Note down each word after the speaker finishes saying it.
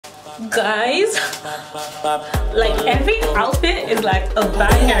Guys, like every outfit is like a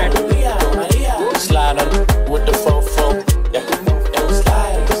banger. Slide on with the fofo. Yeah,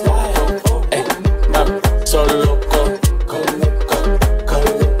 slide. Hey, so loco.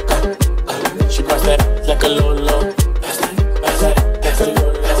 She bust that like a lolo.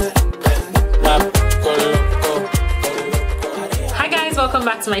 Welcome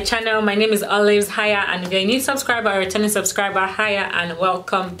back to my channel. My name is Olives. Hiya, and if you're a new subscriber or returning subscriber, hiya and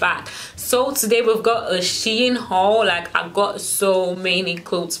welcome back. So today we've got a Shein haul. Like, I got so many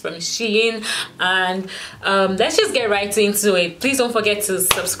clothes from Shein, and let's just get right into it. Please don't forget to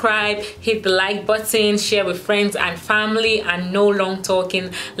subscribe, hit the like button, share with friends and family, and no long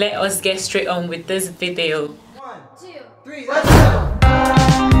talking. Let us get straight on with this video. 1, 2, 3, let's go.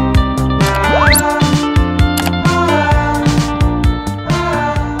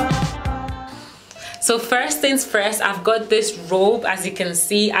 So first things first, I've got this robe. As you can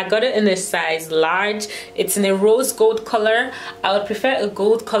see, I got it in a size large. It's in a rose gold color. I would prefer a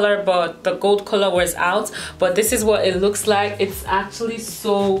gold color, but the gold color was out. But this is what it looks like. It's actually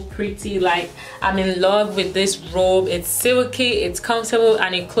so pretty. Like, I'm in love with this robe. It's silky, it's comfortable,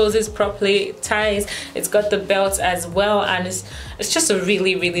 and it closes properly, it ties. It's got the belt as well, and it's just a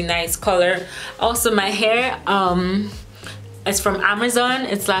really nice color. Also, my hair, it's from Amazon.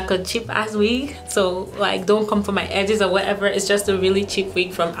 It's like a cheap ass wig, so like don't come for my edges or whatever. It's just a really cheap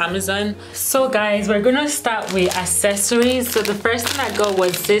wig from Amazon. So guys, we're gonna start with accessories. So the first thing I got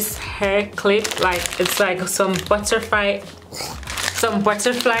was this hair clip. Like, it's like some butterfly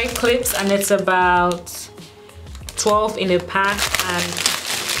clips, and it's about 12 in a pack. And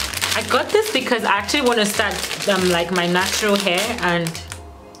I got this because I actually want to start like my natural hair, and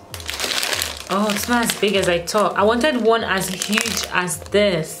oh, it's not as big as I thought. I wanted one as huge as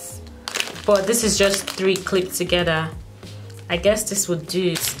this, but this is just 3 clipped together. I guess this would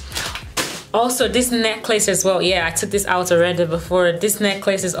do. Also, this necklace as well. Yeah, I took this out already before. This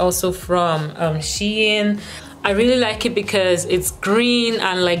necklace is also from Shein. I really like it because it's green,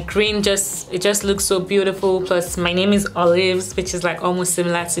 and like green it just looks so beautiful. Plus my name is Olives, which is like almost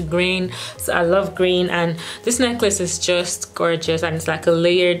similar to green, so I love green. And this necklace is just gorgeous, and it's like a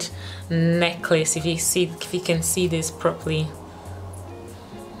layered necklace, if you can see this properly.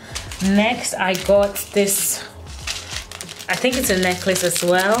 Next, I got this, I think it's a necklace as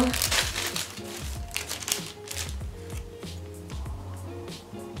well.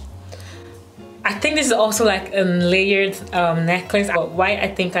 I think this is also like a layered necklace, but why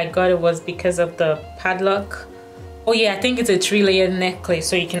I think I got it was because of the padlock. Oh yeah, I think it's a 3-layered necklace,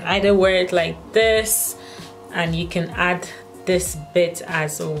 so you can either wear it like this, and you can add this bit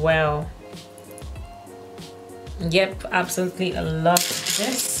as well. Yep, absolutely love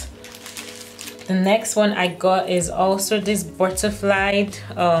this. The next one I got is also this butterflied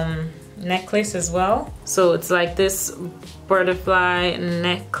necklace as well. So it's like this butterfly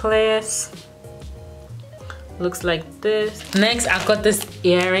necklace. Looks like this. Next, I got this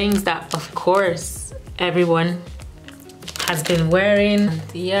earrings that of course everyone has been wearing. And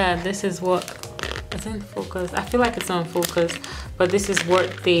yeah, this is what it's in focus. I feel like it's on focus, but this is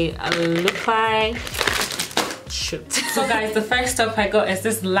what they look like. Shoot. So guys, the first top I got is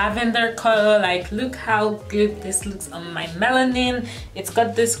this lavender color. Like, look how good this looks on my melanin. It's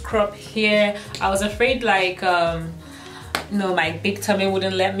got this crop here. I was afraid like no, my big tummy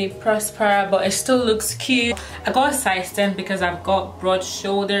wouldn't let me prosper, but it still looks cute. I got a size 10 because I've got broad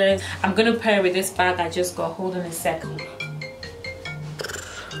shoulders. I'm gonna pair it with this bag I just got. Hold on a second.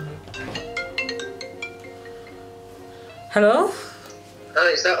 Hello? Hi,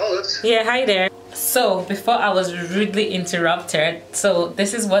 is that Olives? Yeah, hi there. So before I was rudely interrupted, so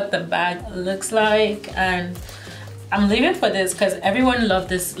this is what the bag looks like, and I'm leaving for this because everyone loves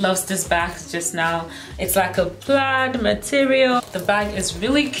this bag just now. It's like a plaid material. The bag is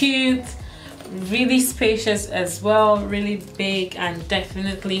really cute, really spacious as well, really big, and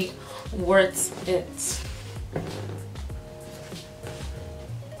definitely worth it.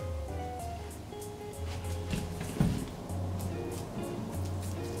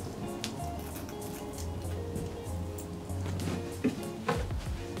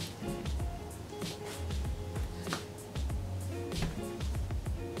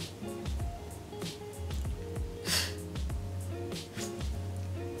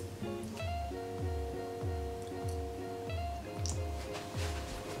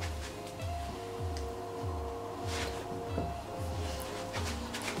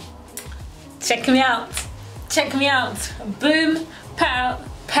 Check me out. Check me out. Boom, pow,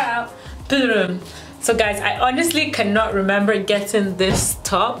 pow, boom. So guys, I honestly cannot remember getting this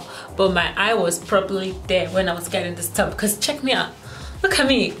top, but my eye was probably there when I was getting this top, because check me out. Look at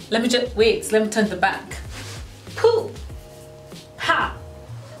me. Let me just wait. Let me turn the back. Pooh. Ha.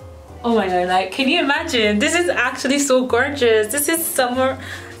 Oh my god, like, can you imagine? This is actually so gorgeous. This is summer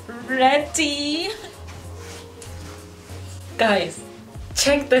ready. Guys,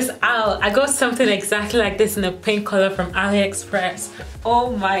 check this out. I got something exactly like this in a pink color from AliExpress.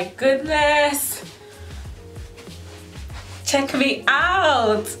 Oh my goodness. Check me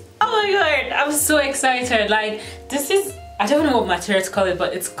out. Oh my god, I'm so excited. Like, this is, I don't know what material to call it,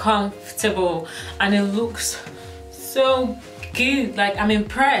 but it's comfortable and it looks so good. Like, I'm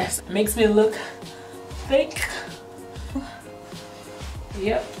impressed. It makes me look thick.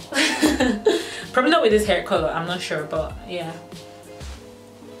 Yep. Probably not with this hair color, I'm not sure, but yeah.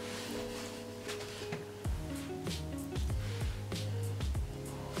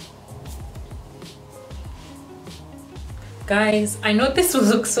 Guys, I know this will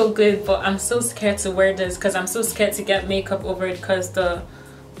look so good, but I'm so scared to wear this because I'm so scared to get makeup over it because the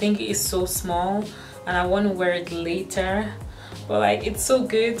thing is so small and I want to wear it later. But like, it's so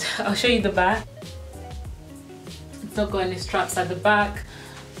good. I'll show you the back. It's not got any straps at the back.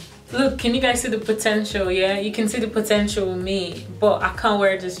 Look, can you guys see the potential? Yeah, you can see the potential with me, but I can't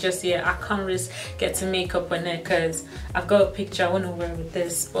wear this just yet. I can't risk getting makeup on it because I've got a picture I want to wear with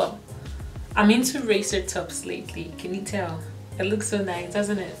this. But I'm into racer tops lately. Can you tell? It looks so nice,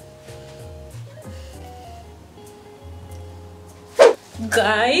 doesn't it?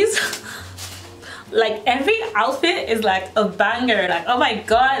 Guys, like, every outfit is like a banger. Like, oh my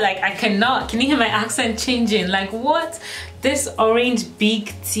god, like, I cannot. Can you hear my accent changing? Like, what? This orange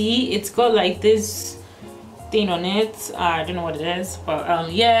big tee, it's got like this thing on it. I don't know what it is,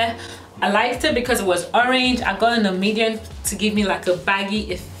 but yeah, I liked it because it was orange. I got in a medium to give me like a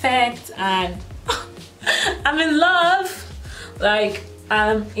baggy effect, and I'm in love. Like,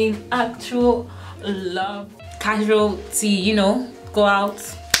 I'm in actual love. Casual tee, you know, go out,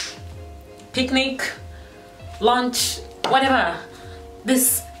 picnic, lunch, whatever.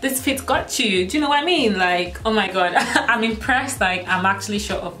 This fit got you. Do you know what I mean? Like, oh my god, I'm impressed. Like, I'm actually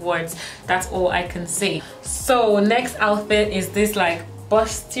short of words. That's all I can say. So next outfit is this like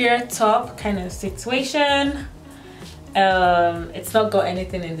bustier top kind of situation. It's not got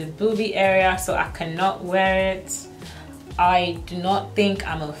anything in the boobie area, so I cannot wear it. I do not think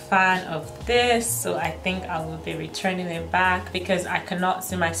I'm a fan of this, so I think I will be returning it back because I cannot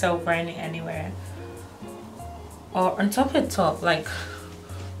see myself wearing it anywhere. Or on top of the top, like,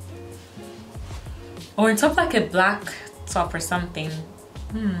 or on top like a black top or something.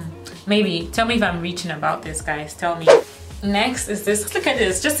 Maybe. Tell me if I'm reaching about this, guys. Tell me. Next is this. Look at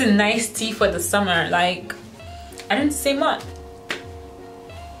this. Just a nice tee for the summer. Like, I didn't say much.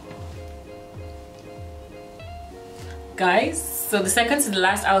 Guys, so the second to the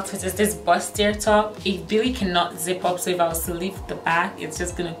last outfit is this bustier top. It really cannot zip up, so if I was to leave the back, it's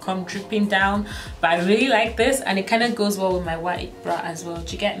just gonna come dripping down. But I really like this, and it kind of goes well with my white bra as well.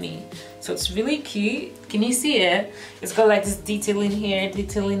 Do you get me? So it's really cute. Can you see it? It's got like this detail in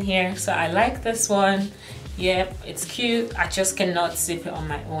here, so I like this one. Yep, it's cute. I just cannot zip it on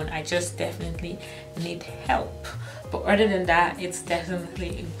my own. I just definitely need help. But other than that, it's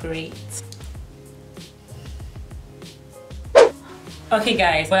definitely great. Okay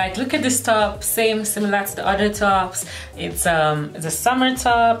guys, but like, look at this top, similar to the other tops. It's a summer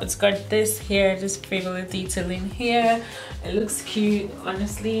top. It's got this here, this frivolous detailing here. It looks cute,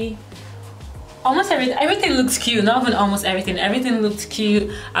 honestly. Almost everything looks cute. Not even almost everything. Everything looks cute.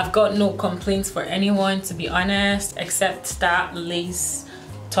 I've got no complaints for anyone, to be honest, except that lace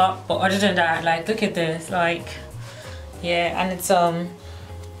top. But other than that, like, look at this, like, yeah, and it's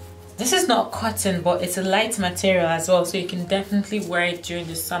this is not cotton, but it's a light material as well, so you can definitely wear it during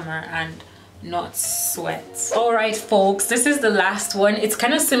the summer and not sweat. All right folks, this is the last one. It's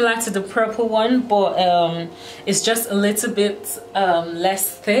kind of similar to the purple one, but it's just a little bit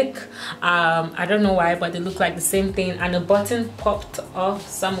less thick. I don't know why, but they look like the same thing, and the button popped off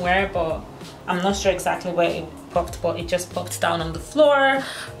somewhere, but I'm not sure exactly where it popped, but it just popped down on the floor.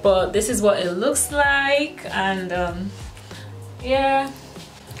 But this is what it looks like, and yeah,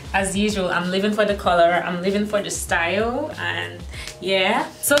 as usual, I'm living for the color, I'm living for the style, and yeah.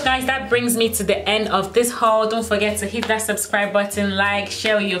 So guys, that brings me to the end of this haul. Don't forget to hit that subscribe button, like,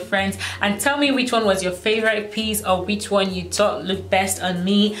 share with your friends, and tell me which one was your favorite piece or which one you thought looked best on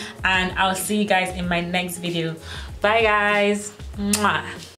me, and I'll see you guys in my next video. Bye guys. Mwah.